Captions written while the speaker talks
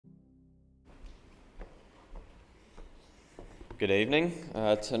Good evening.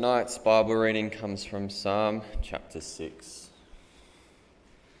 Tonight's Bible reading comes from Psalm chapter 6.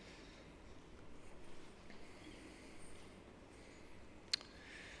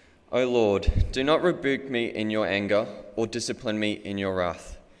 O Lord, do not rebuke me in your anger or discipline me in your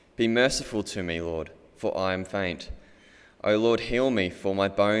wrath. Be merciful to me, Lord, for I am faint. O Lord, heal me, for my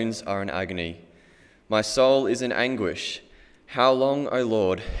bones are in agony. My soul is in anguish. How long, O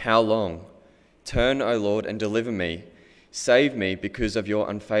Lord, how long? Turn, O Lord, and deliver me. Save me because of your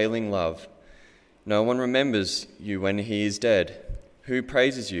unfailing love. No one remembers you when he is dead. Who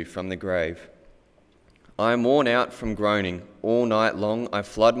praises you from the grave? I am worn out from groaning. All night long I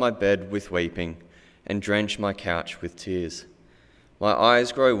flood my bed with weeping and drench my couch with tears. My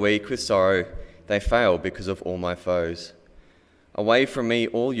eyes grow weak with sorrow. They fail because of all my foes. Away from me,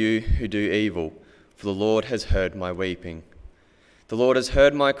 all you who do evil, for the Lord has heard my weeping. The Lord has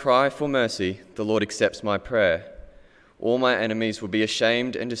heard my cry for mercy. The Lord accepts my prayer. All my enemies will be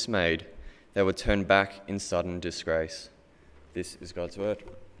ashamed and dismayed. They will turn back in sudden disgrace. This is God's word.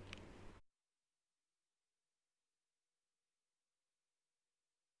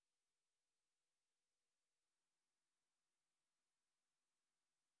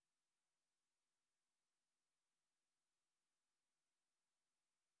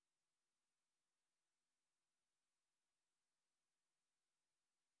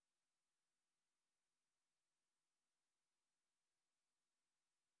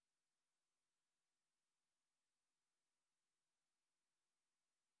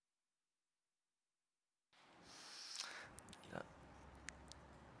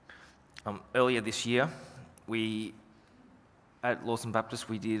 Earlier this year, at Lawson Baptist,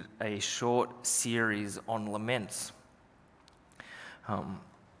 we did a short series on laments.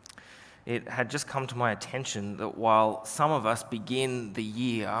 It had just come to my attention that while some of us begin the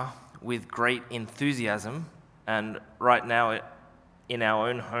year with great enthusiasm, and right now in our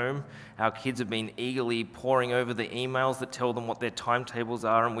own home, our kids have been eagerly poring over the emails that tell them what their timetables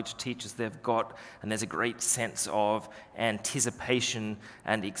are and which teachers they've got, and there's a great sense of anticipation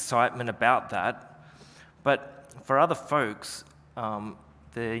and excitement about that. But for other folks, the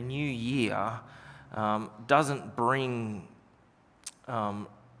new year doesn't bring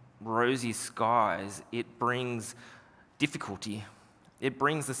rosy skies. It brings difficulty. It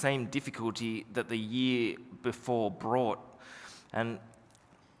brings the same difficulty that the year before brought. And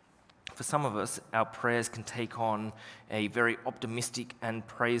for some of us, our prayers can take on a very optimistic and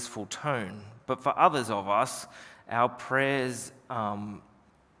praiseful tone. But for others of us, our prayers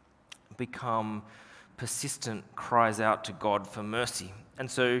become persistent cries out to God for mercy. And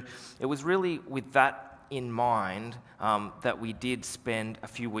so it was really with that in mind that we did spend a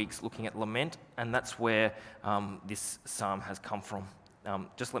few weeks looking at lament, and that's where this psalm has come from.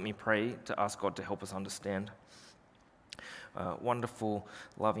 Just let me pray to ask God to help us understand. Wonderful,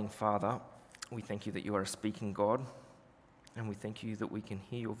 loving Father, we thank you that you are a speaking God, and we thank you that we can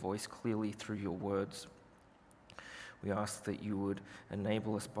hear your voice clearly through your words. We ask that you would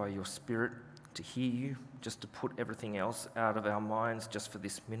enable us by your Spirit to hear you, just to put everything else out of our minds just for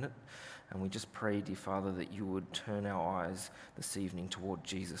this minute. And we just pray, dear Father, that you would turn our eyes this evening toward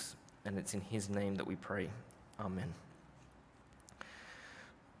Jesus. And it's in his name that we pray. Amen.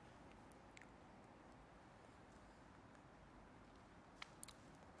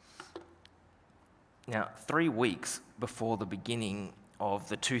 Now, 3 weeks before the beginning of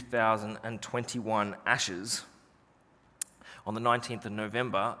the 2021 Ashes, on the 19th of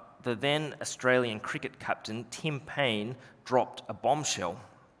November, the then Australian cricket captain, Tim Paine, dropped a bombshell.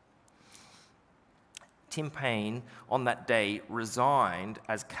 Tim Paine, on that day, resigned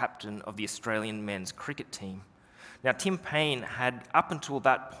as captain of the Australian men's cricket team. Now, Tim Paine had, up until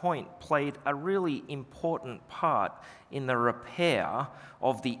that point, played a really important part in the repair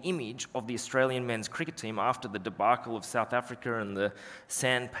of the image of the Australian men's cricket team after the debacle of South Africa and the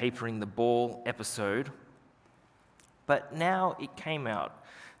sandpapering the ball episode. But now it came out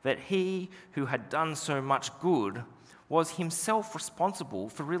that he, who had done so much good, was himself responsible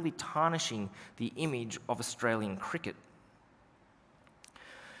for really tarnishing the image of Australian cricket.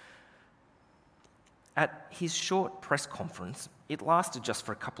 At his short press conference, it lasted just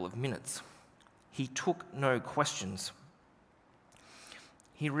for a couple of minutes. He took no questions.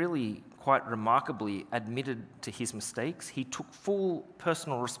 He really, quite remarkably, admitted to his mistakes. He took full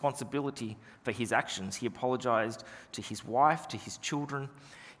personal responsibility for his actions. He apologised to his wife, to his children.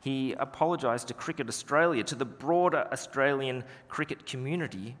 He apologised to Cricket Australia, to the broader Australian cricket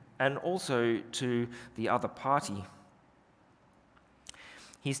community, and also to the other party.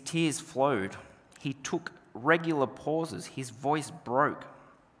 His tears flowed. He took regular pauses. His voice broke.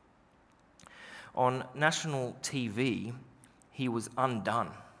 On national TV, he was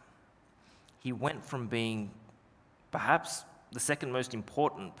undone. He went from being perhaps the second most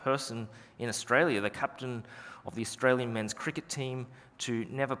important person in Australia, the captain of the Australian men's cricket team, to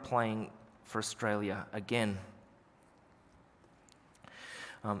never playing for Australia again.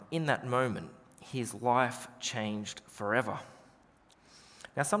 In that moment, his life changed forever.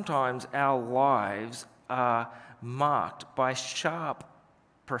 Now, sometimes our lives are marked by sharp,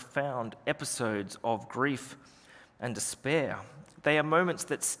 profound episodes of grief and despair. They are moments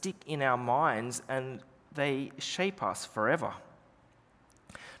that stick in our minds and they shape us forever.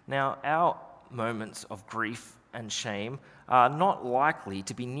 Now, our moments of grief and shame are not likely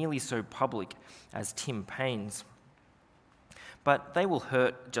to be nearly so public as Tim Paine's, but they will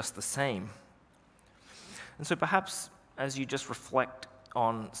hurt just the same. And so perhaps as you just reflect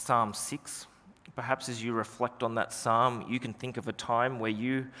on Psalm 6, perhaps as you reflect on that psalm, you can think of a time where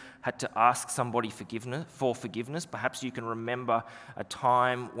you had to ask somebody for forgiveness. Perhaps you can remember a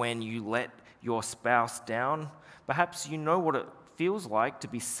time when you let your spouse down. Perhaps you know what it feels like to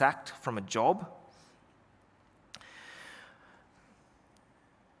be sacked from a job.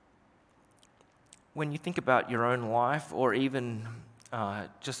 When you think about your own life, or even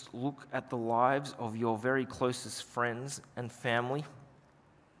just look at the lives of your very closest friends and family,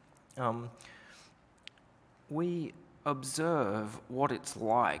 we observe what it's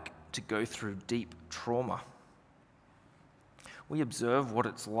like to go through deep trauma. We observe what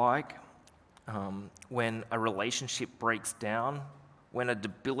it's like when a relationship breaks down, when a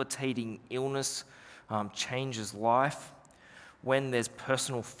debilitating illness changes life, when there's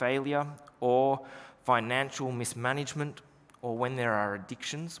personal failure or financial mismanagement, or when there are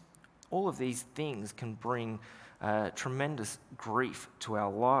addictions. All of these things can bring tremendous grief to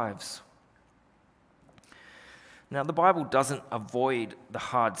our lives. Now, the Bible doesn't avoid the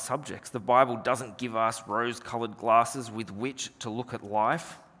hard subjects. The Bible doesn't give us rose-colored glasses with which to look at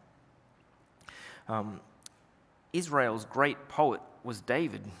life. Israel's great poet was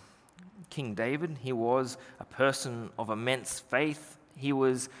David. King David, he was a person of immense faith.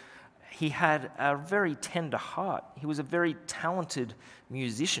 He had a very tender heart. He was a very talented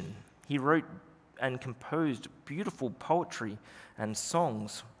musician. He wrote and composed beautiful poetry and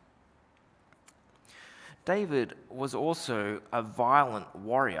songs. David was also a violent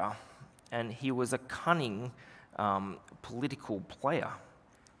warrior, and he was a cunning political player.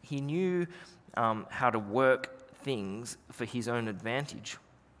 He knew how to work things for his own advantage.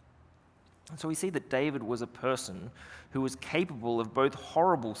 And so we see that David was a person who was capable of both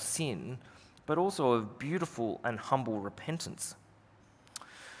horrible sin, but also of beautiful and humble repentance.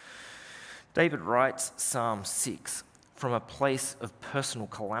 David writes Psalm 6 from a place of personal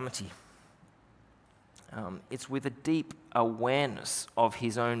calamity. It's with a deep awareness of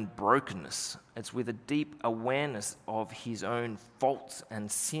his own brokenness. It's with a deep awareness of his own faults and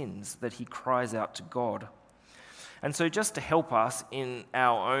sins that he cries out to God. And so just to help us in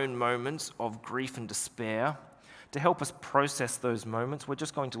our own moments of grief and despair, to help us process those moments, we're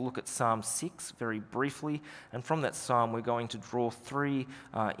just going to look at Psalm 6 very briefly, and from that psalm we're going to draw three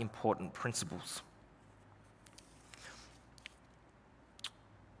important principles.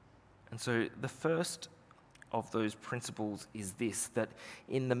 And so the first of those principles is this, that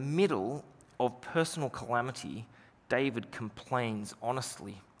in the middle of personal calamity, David complains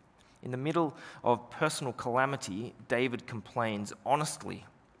honestly. In the middle of personal calamity, David complains honestly.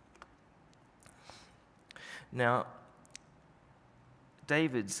 Now,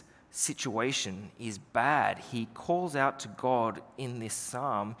 David's situation is bad. He calls out to God in this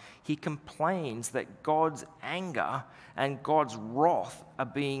psalm. He complains that God's anger and God's wrath are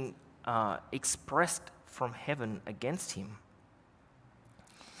being expressed from heaven against him.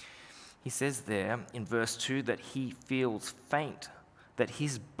 He says there in verse 2 that he feels faint, that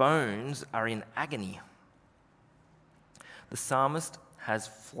his bones are in agony. The psalmist has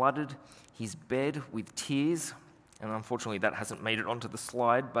flooded his bed with tears, and unfortunately that hasn't made it onto the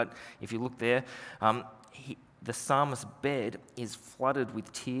slide, but if you look there, the psalmist's bed is flooded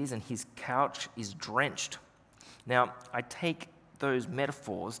with tears and his couch is drenched. Now, I take those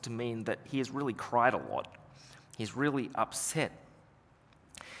metaphors to mean that he has really cried a lot. He's really upset.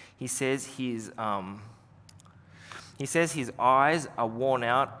 He says his eyes are worn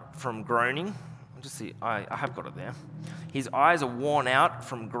out from groaning. Just see, I have got it there. His eyes are worn out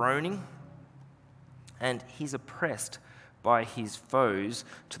from groaning, and he's oppressed by his foes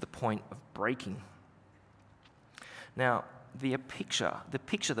to the point of breaking. Now, the picture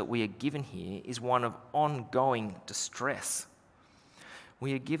that we are given here is one of ongoing distress.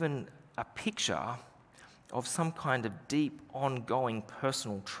 We are given a picture of some kind of deep, ongoing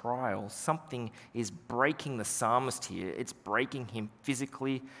personal trial. Something is breaking the psalmist here. It's breaking him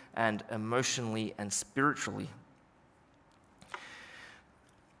physically and emotionally and spiritually.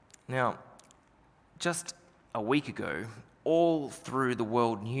 Now, just a week ago, all through the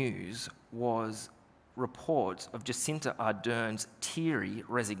world news was reports of Jacinta Ardern's teary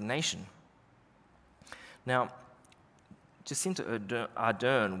resignation. Now, Jacinta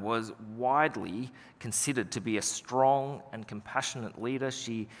Ardern was widely considered to be a strong and compassionate leader.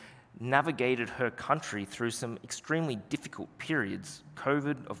 She navigated her country through some extremely difficult periods.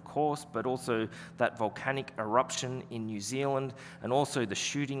 COVID, of course, but also that volcanic eruption in New Zealand and also the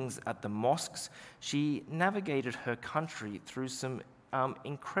shootings at the mosques. She navigated her country through some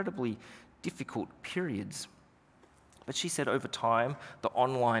incredibly difficult periods. But she said over time, the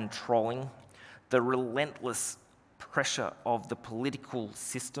online trolling, the relentless pressure of the political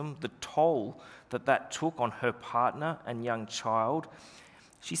system, the toll that took on her partner and young child,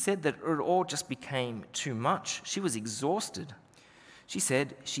 she said that it all just became too much. She was exhausted. She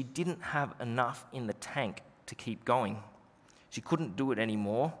said she didn't have enough in the tank to keep going. She couldn't do it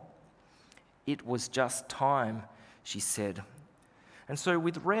anymore. It was just time, she said. And so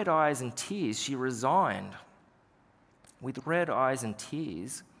with red eyes and tears, she resigned. With red eyes and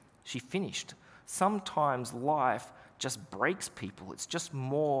tears, she finished. Sometimes life just breaks people. It's just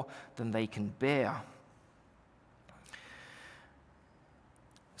more than they can bear.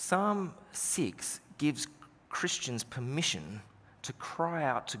 Psalm 6 gives Christians permission to cry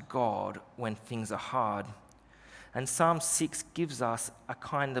out to God when things are hard. And Psalm 6 gives us a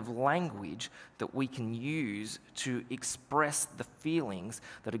kind of language that we can use to express the feelings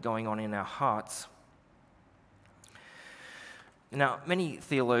that are going on in our hearts. Now, many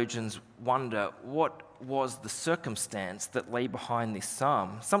theologians wonder what was the circumstance that lay behind this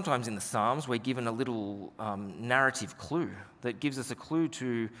psalm. Sometimes in the Psalms, we're given a little narrative clue that gives us a clue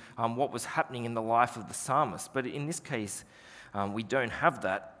to what was happening in the life of the psalmist. But in this case, we don't have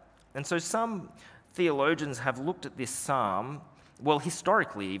that. And so some theologians have looked at this psalm, well,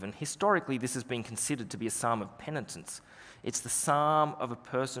 historically, this has been considered to be a psalm of penitence. It's the psalm of a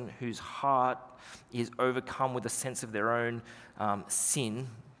person whose heart is overcome with a sense of their own sin.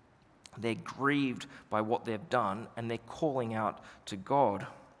 They're grieved by what they've done, and they're calling out to God.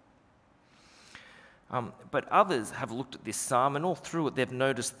 But others have looked at this psalm, and all through it, they've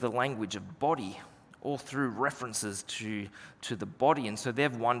noticed the language of body, all through references to the body. And so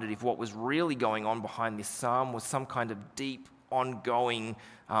they've wondered if what was really going on behind this psalm was some kind of deep, ongoing,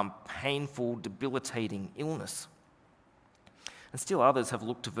 painful, debilitating illness. And still others have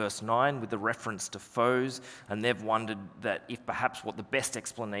looked to verse 9 with the reference to foes, and they've wondered that if perhaps what the best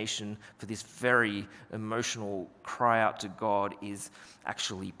explanation for this very emotional cry out to God is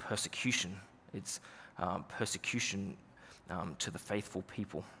actually persecution. It's persecution to the faithful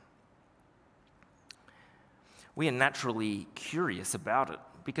people. We are naturally curious about it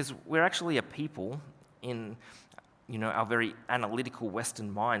because we're actually a people in our very analytical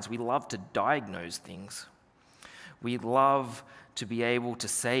Western minds. We love to diagnose things. We love to be able to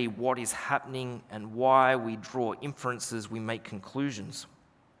say what is happening and why. We draw inferences, we make conclusions.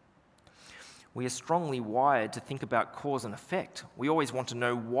 We are strongly wired to think about cause and effect. We always want to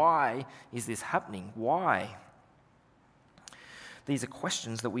know, why is this happening? Why? These are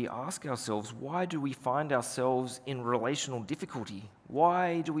questions that we ask ourselves. Why do we find ourselves in relational difficulty?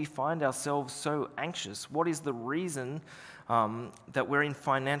 Why do we find ourselves so anxious? What is the reason that we're in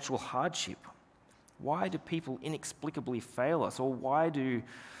financial hardship? Why do people inexplicably fail us? Or why do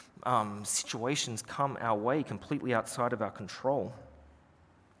situations come our way completely outside of our control?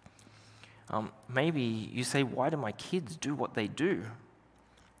 Maybe you say, why do my kids do what they do?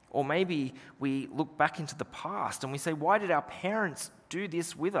 Or maybe we look back into the past and we say, why did our parents do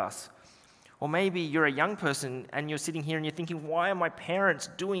this with us? Or maybe you're a young person and you're sitting here and you're thinking, why are my parents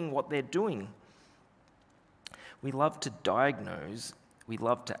doing what they're doing? We love to diagnose, we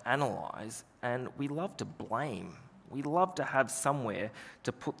love to analyze, and we love to blame. We love to have somewhere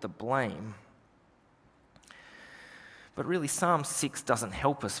to put the blame. But really, Psalm 6 doesn't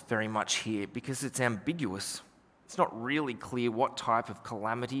help us very much here because it's ambiguous. It's not really clear what type of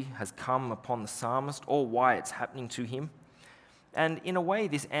calamity has come upon the psalmist or why it's happening to him. And in a way,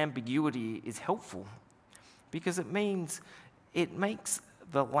 this ambiguity is helpful because it makes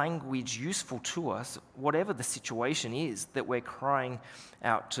the language useful to us, whatever the situation is that we're crying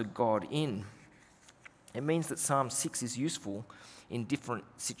out to God in. It means that Psalm 6 is useful in different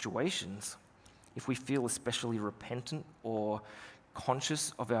situations. If we feel especially repentant or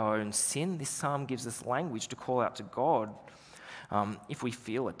conscious of our own sin, this psalm gives us language to call out to God. if we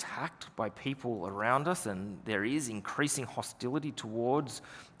feel attacked by people around us and there is increasing hostility towards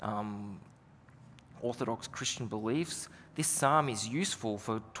Orthodox Christian beliefs, this psalm is useful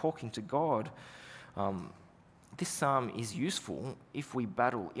for talking to God. This psalm is useful if we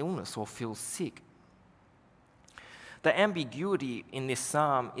battle illness or feel sick. The ambiguity in this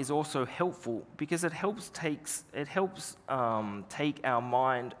psalm is also helpful because it helps take our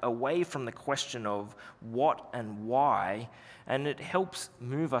mind away from the question of what and why, and it helps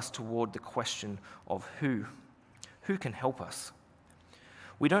move us toward the question of who. Who can help us?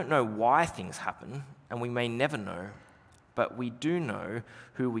 We don't know why things happen, and we may never know, but we do know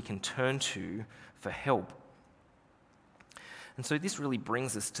who we can turn to for help. And so this really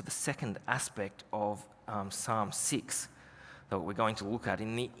brings us to the second aspect of Psalm 6 that we're going to look at.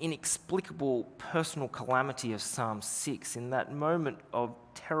 In the inexplicable personal calamity of Psalm 6, in that moment of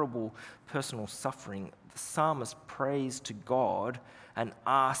terrible personal suffering, the psalmist prays to God and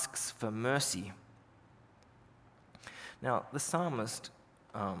asks for mercy. Now, the psalmist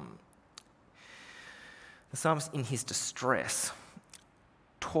in his distress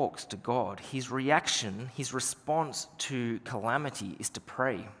talks to God. His reaction, his response to calamity is to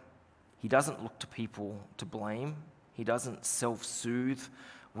pray. He doesn't look to people to blame. He doesn't self-soothe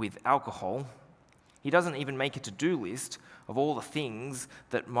with alcohol. He doesn't even make a to-do list of all the things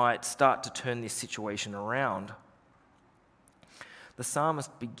that might start to turn this situation around. The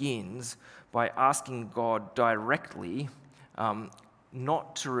psalmist begins by asking God directly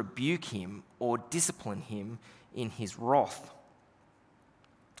not to rebuke him or discipline him in his wrath.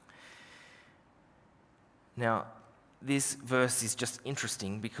 Now, this verse is just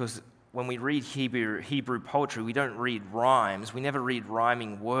interesting because when we read Hebrew poetry, we don't read rhymes. We never read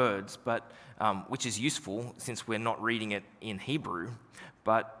rhyming words, but which is useful since we're not reading it in Hebrew.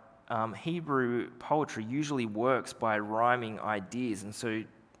 But Hebrew poetry usually works by rhyming ideas, and so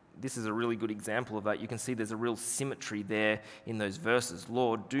this is a really good example of that. You can see there's a real symmetry there in those verses.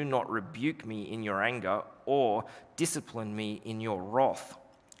 Lord, do not rebuke me in your anger or discipline me in your wrath.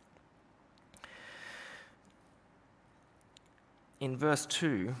 In verse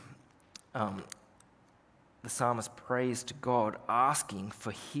 2, the psalmist prays to God, asking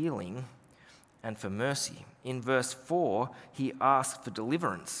for healing and for mercy. In verse 4, he asks for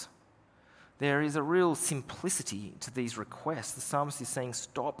deliverance. There is a real simplicity to these requests. The psalmist is saying,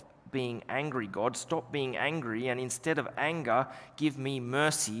 stop being angry, God. Stop being angry, and instead of anger, give me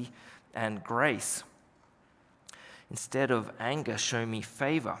mercy and grace. Instead of anger, show me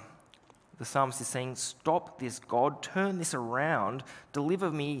favor. The psalmist is saying, stop this, God. Turn this around.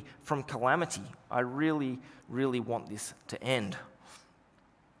 Deliver me from calamity. I really, really want this to end.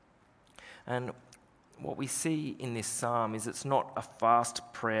 And what we see in this psalm is it's not a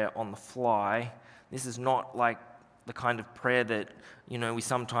fast prayer on the fly. This is not like the kind of prayer that, we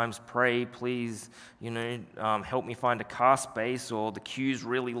sometimes pray, please, help me find a car space, or the queue's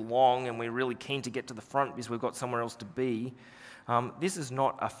really long and we're really keen to get to the front because we've got somewhere else to be. This is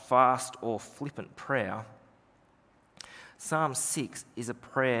not a fast or flippant prayer. Psalm 6 is a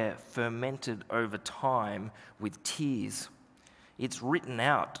prayer fermented over time with tears. It's written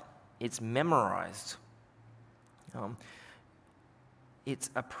out. It's memorized.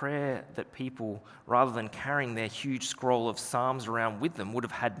 It's a prayer that people, rather than carrying their huge scroll of psalms around with them, would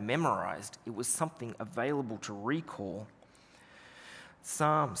have had memorized. It was something available to recall.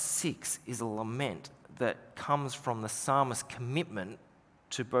 Psalm 6 is a lament that comes from the psalmist's commitment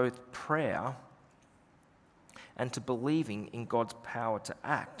to both prayer and to believing in God's power to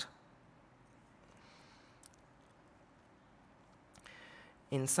act.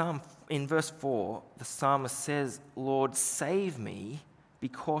 In verse 4, the psalmist says, Lord, save me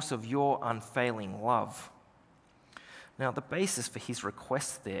because of your unfailing love. Now, the basis for his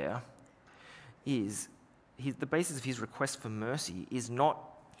request there is, the basis of his request for mercy is not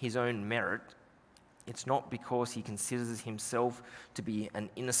his own merit. It's not because he considers himself to be an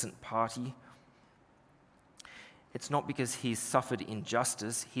innocent party. It's not because he's suffered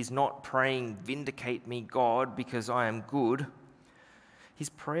injustice. He's not praying, vindicate me, God, because I am good. His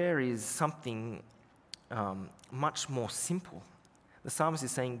prayer is something much more simple. The psalmist is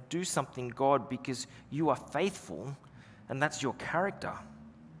saying, do something, God, because you are faithful, and that's your character.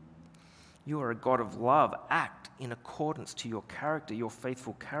 You are a God of love. Act in accordance to your character, your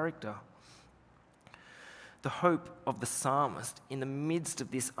faithful character. The hope of the psalmist in the midst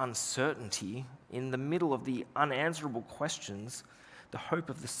of this uncertainty, in the middle of the unanswerable questions, the hope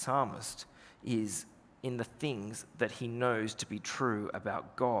of the psalmist is in the things that he knows to be true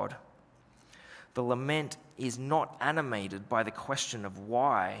about God. The lament is not animated by the question of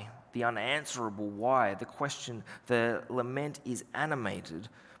why the unanswerable why, the lament is animated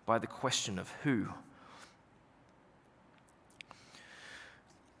by the question of who.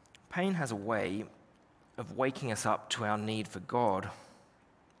 Pain has a way of waking us up to our need for God.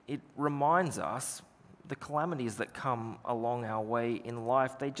 It reminds us, the calamities that come along our way in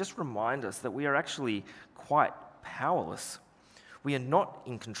life, they just remind us that we are actually quite powerless. We are not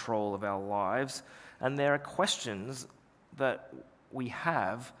in control of our lives, and there are questions that we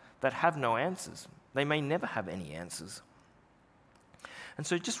have that have no answers. They may never have any answers. And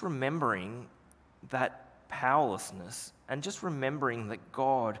so just remembering that powerlessness and just remembering that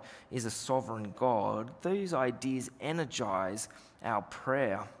God is a sovereign God, those ideas energize our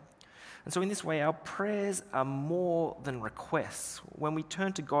prayer. And so in this way, our prayers are more than requests. When we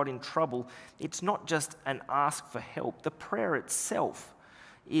turn to God in trouble, it's not just an ask for help. The prayer itself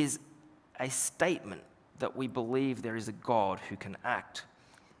is a statement that we believe there is a God who can act,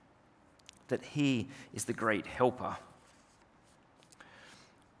 that He is the great helper.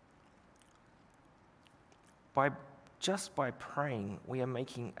 Just by praying, we are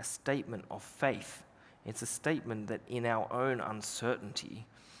making a statement of faith. It's a statement that in our own uncertainty,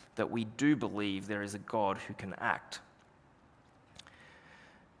 that we do believe there is a God who can act.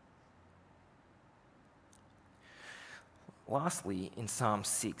 Lastly, in Psalm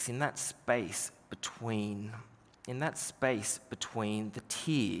 6, in that space between the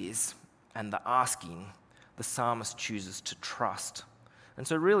tears and the asking, the psalmist chooses to trust. And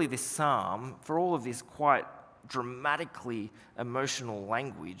so really this psalm, for all of this quite dramatically emotional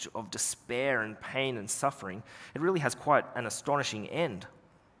language of despair and pain and suffering, it really has quite an astonishing end.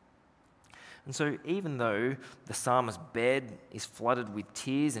 And so even though the psalmist's bed is flooded with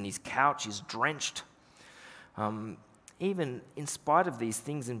tears and his couch is drenched, even in spite of these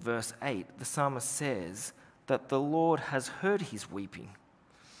things, in verse 8, the psalmist says that the Lord has heard his weeping.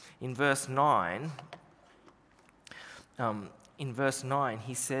 In verse 9,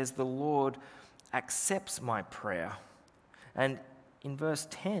 he says, the Lord accepts my prayer. And in verse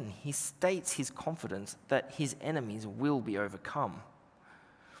 10, he states his confidence that his enemies will be overcome.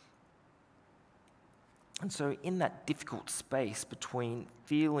 And so in that difficult space between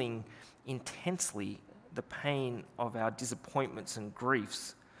feeling intensely the pain of our disappointments and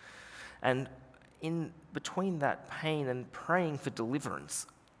griefs, and in between that pain and praying for deliverance,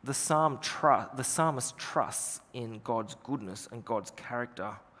 the psalmist trusts in God's goodness and God's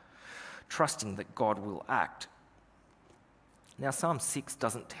character, trusting that God will act. Now, Psalm 6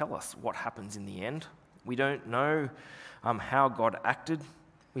 doesn't tell us what happens in the end. We don't know how God acted.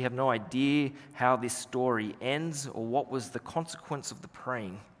 We have no idea how this story ends or what was the consequence of the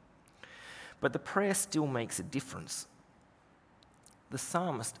praying. But the prayer still makes a difference. The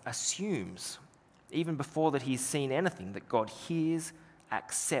psalmist assumes, even before that he's seen anything, that God hears,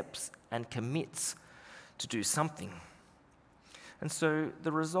 accepts, and commits to do something. And so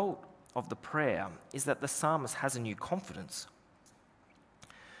the result of the prayer is that the psalmist has a new confidence.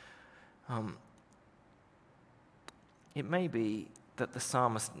 It may be that the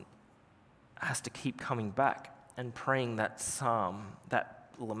psalmist has to keep coming back and praying that psalm,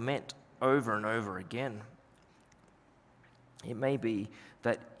 that lament, over and over again. It may be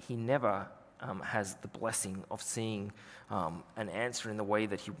that he never has the blessing of seeing an answer in the way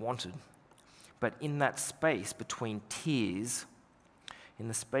that he wanted. But in that space between tears,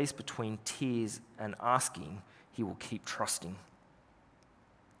 and asking, he will keep trusting.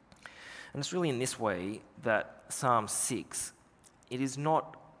 And it's really in this way that Psalm 6, it is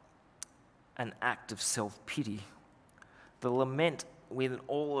not an act of self-pity. The lament, with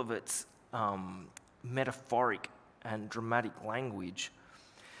all of its metaphoric and dramatic language,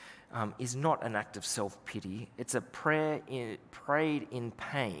 is not an act of self-pity. It's a prayer prayed in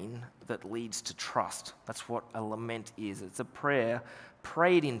pain that leads to trust. That's what a lament is. It's a prayer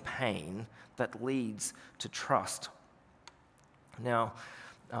prayed in pain that leads to trust. Now,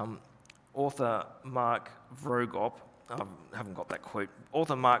 author Mark Vroegop, I haven't got that quote,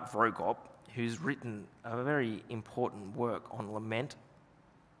 author Mark Vroegop, who's written a very important work on lament.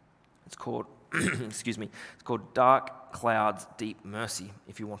 It's called, it's called Dark Clouds, Deep Mercy,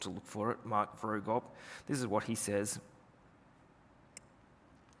 if you want to look for it, Mark Vroegop. This is what he says.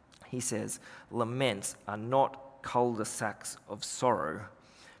 He says, laments are not cul-de-sacs of sorrow,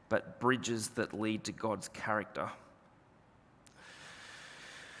 but bridges that lead to God's character.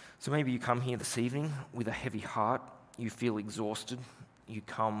 So maybe you come here this evening with a heavy heart, you feel exhausted, you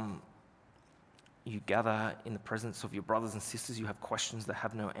gather in the presence of your brothers and sisters, you have questions that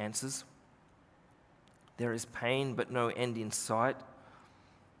have no answers. There is pain but no end in sight.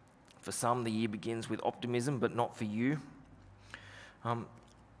 For some, the year begins with optimism, but not for you.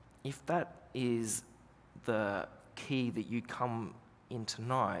 if that is the key that you come in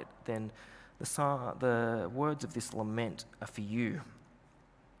tonight, then the words of this lament are for you.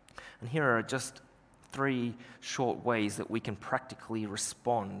 And here are just 3 short ways that we can practically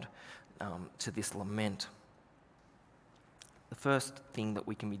respond to this lament. The first thing that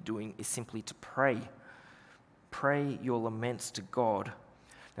we can be doing is simply to pray. Pray your laments to God.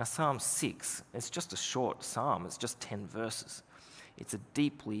 Now, Psalm 6, it's just a short psalm. It's just 10 verses. It's a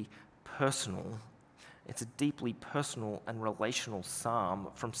deeply personal and relational psalm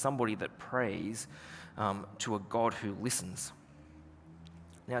from somebody that prays to a God who listens.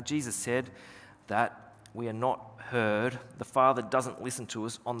 Now, Jesus said that we are not heard. The Father doesn't listen to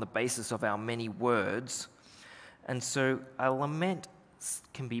us on the basis of our many words. And so a lament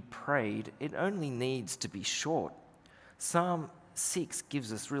can be prayed. It only needs to be short. Psalm 6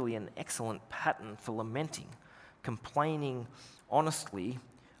 gives us really an excellent pattern for lamenting, complaining honestly,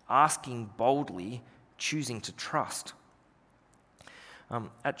 asking boldly, choosing to trust.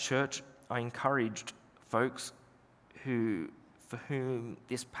 At church, I encouraged folks for whom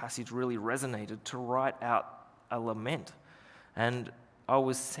this passage really resonated to write out a lament. And I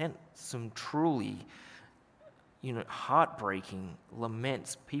was sent some truly, heartbreaking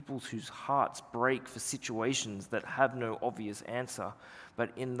laments, people whose hearts break for situations that have no obvious answer,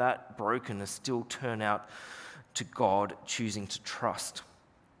 but in that brokenness still turn out to God, choosing to trust.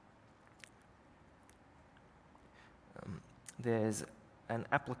 There's an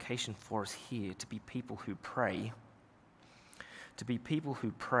application for us here to be people who pray,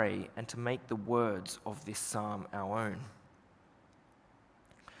 and to make the words of this psalm our own.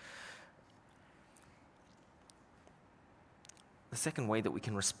 The second way that we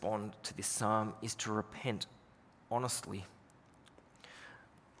can respond to this psalm is to repent honestly.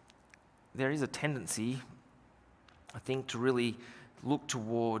 There is a tendency, I think, to really look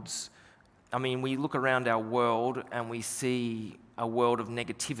towards, we look around our world and we see a world of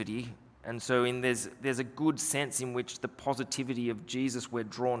negativity. And so there's a good sense in which the positivity of Jesus, we're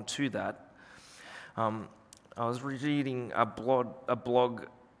drawn to that. I was reading a blog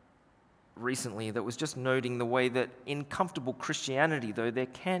recently that was just noting the way that in comfortable Christianity, though, there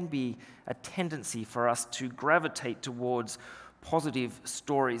can be a tendency for us to gravitate towards positive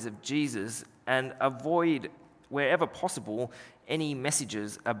stories of Jesus and avoid, wherever possible, any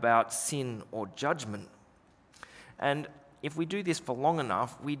messages about sin or judgment. And if we do this for long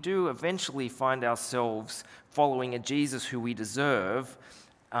enough, we do eventually find ourselves following a Jesus who we deserve,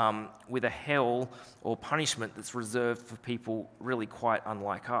 with a hell or punishment that's reserved for people really quite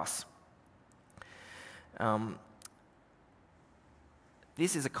unlike us.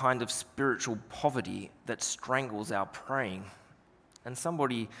 This is a kind of spiritual poverty that strangles our praying. And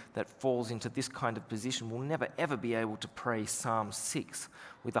somebody that falls into this kind of position will never ever be able to pray Psalm 6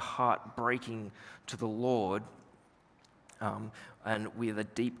 with a heart breaking to the Lord, and with a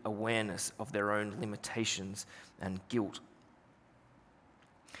deep awareness of their own limitations and guilt.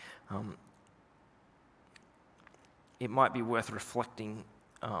 It might be worth reflecting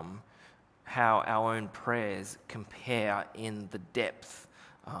how our own prayers compare in the depth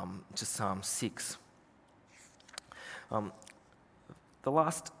to Psalm 6. The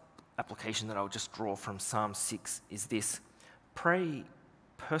last application that I'll just draw from Psalm 6 is this: pray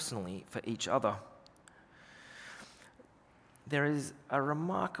personally for each other. There is a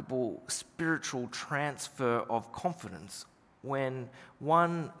remarkable spiritual transfer of confidence when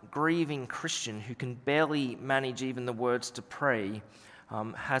one grieving Christian who can barely manage even the words to pray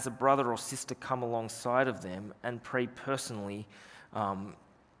has a brother or sister come alongside of them and pray personally,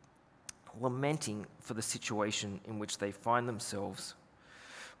 lamenting for the situation in which they find themselves.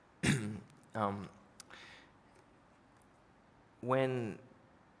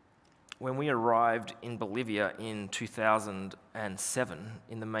 When we arrived in Bolivia in 2007,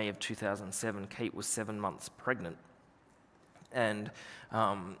 in the May of 2007, Kate was 7 months pregnant. And,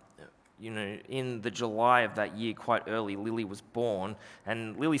 in the July of that year, quite early, Lily was born.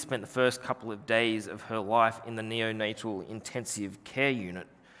 And Lily spent the first couple of days of her life in the neonatal intensive care unit.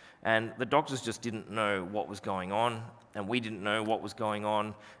 And the doctors just didn't know what was going on, and we didn't know what was going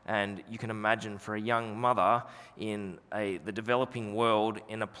on. And you can imagine, for a young mother in the developing world,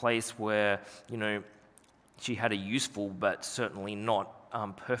 in a place where, she had a useful but certainly not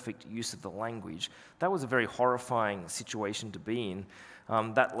perfect use of the language, that was a very horrifying situation to be in.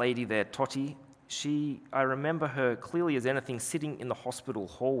 That lady there, Toti, I remember her clearly as anything, sitting in the hospital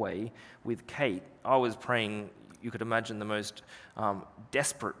hallway with Kate. I was praying, you could imagine, the most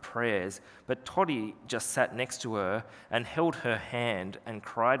desperate prayers, but Toddy just sat next to her and held her hand and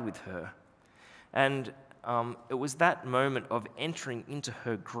cried with her. And it was that moment of entering into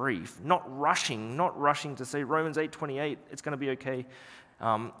her grief, not rushing to say Romans 8:28, it's going to be okay.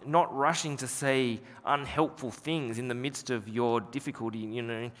 Not rushing to say unhelpful things in the midst of your difficulty. You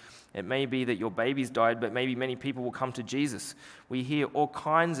know, it may be that your baby's died, but maybe many people will come to Jesus. We hear all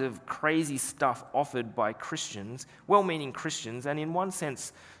kinds of crazy stuff offered by Christians, well-meaning Christians, and in one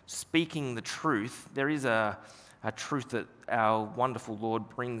sense, speaking the truth. There is a truth that our wonderful Lord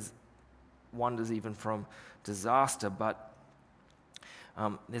brings wonders even from disaster, but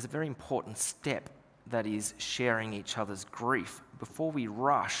there's a very important step that is sharing each other's grief before we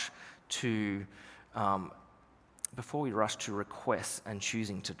rush to requests and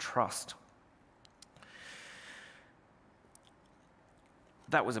choosing to trust.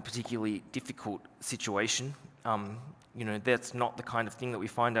 That was a particularly difficult situation. That's not the kind of thing that we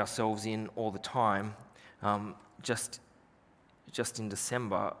find ourselves in all the time. Just in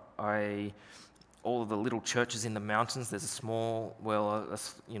December, all of the little churches in the mountains, there's a small,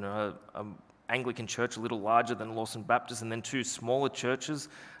 Anglican church, a little larger than Lawson Baptist, and then two smaller churches,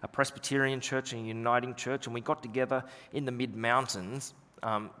 a Presbyterian church and a Uniting church, and we got together in the mid-mountains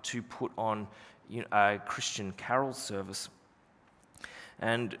to put on a Christian carol service.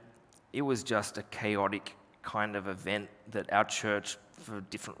 And it was just a chaotic kind of event that our church, for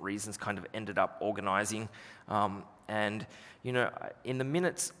different reasons, kind of ended up organizing. In the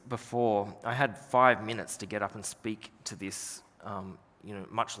minutes before, I had 5 minutes to get up and speak to this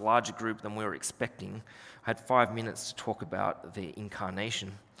much larger group than we were expecting. I had 5 minutes to talk about the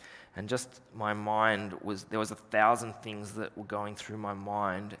incarnation. And just my mind there was 1,000 things that were going through my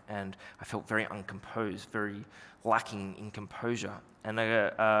mind, and I felt very uncomposed, very lacking in composure. And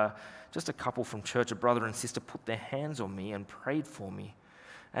just a couple from church, a brother and sister, put their hands on me and prayed for me.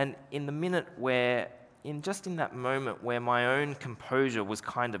 And in the minute in that moment where my own composure was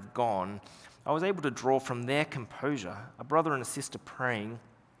kind of gone, I was able to draw from their composure, a brother and a sister praying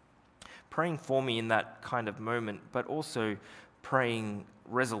for me in that kind of moment, but also praying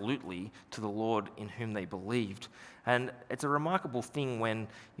resolutely to the Lord in whom they believed. And it's a remarkable thing when,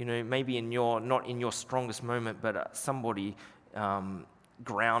 maybe not in your strongest moment, but somebody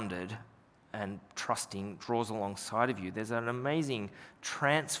grounded and trusting draws alongside of you. There's an amazing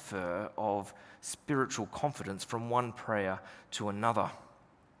transfer of spiritual confidence from one prayer to another.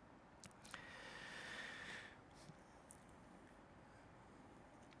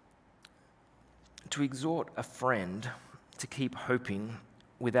 To exhort a friend to keep hoping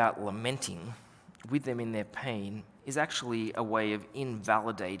without lamenting with them in their pain is actually a way of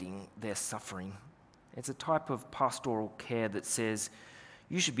invalidating their suffering. It's a type of pastoral care that says,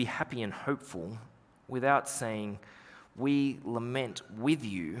 you should be happy and hopeful, without saying, we lament with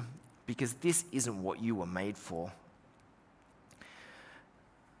you because this isn't what you were made for.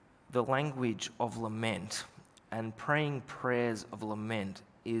 The language of lament and praying prayers of lament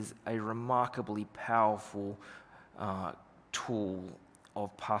is a remarkably powerful tool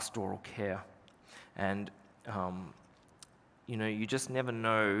of pastoral care. And you just never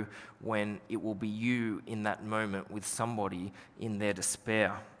know when it will be you in that moment with somebody in their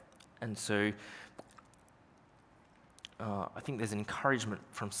despair. And so I think there's an encouragement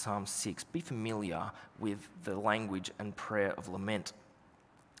from Psalm 6. Be familiar with the language and prayer of lament.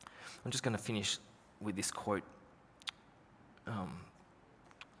 I'm just going to finish with this quote.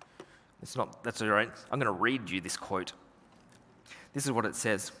 That's all right. I'm going to read you this quote. This is what it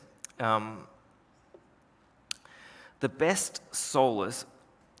says. The best solace,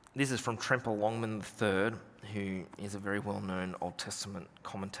 this is from Tremper Longman III, who is a very well-known Old Testament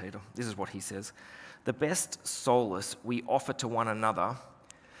commentator. This is what he says. The best solace we offer to one another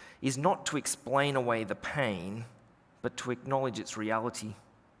is not to explain away the pain, but to acknowledge its reality.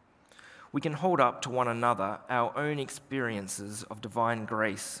 We can hold up to one another our own experiences of divine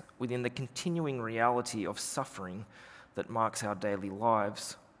grace within the continuing reality of suffering that marks our daily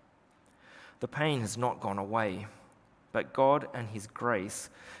lives. The pain has not gone away, but God and His grace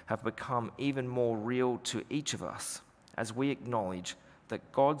have become even more real to each of us as we acknowledge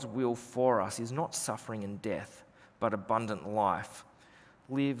that God's will for us is not suffering and death, but abundant life,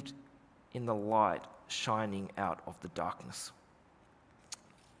 lived in the light shining out of the darkness.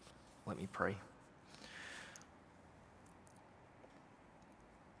 Let me pray.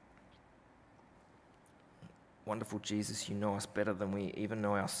 Wonderful Jesus, you know us better than we even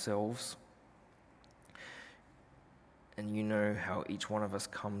know ourselves. And you know how each one of us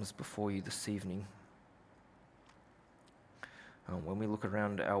comes before you this evening. When we look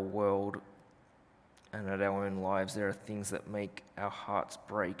around our world and at our own lives, there are things that make our hearts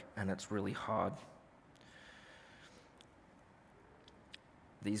break, and it's really hard.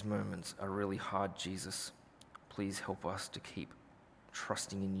 these moments are really hard, Jesus. Please help us to keep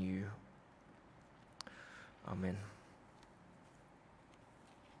trusting in you. Amen.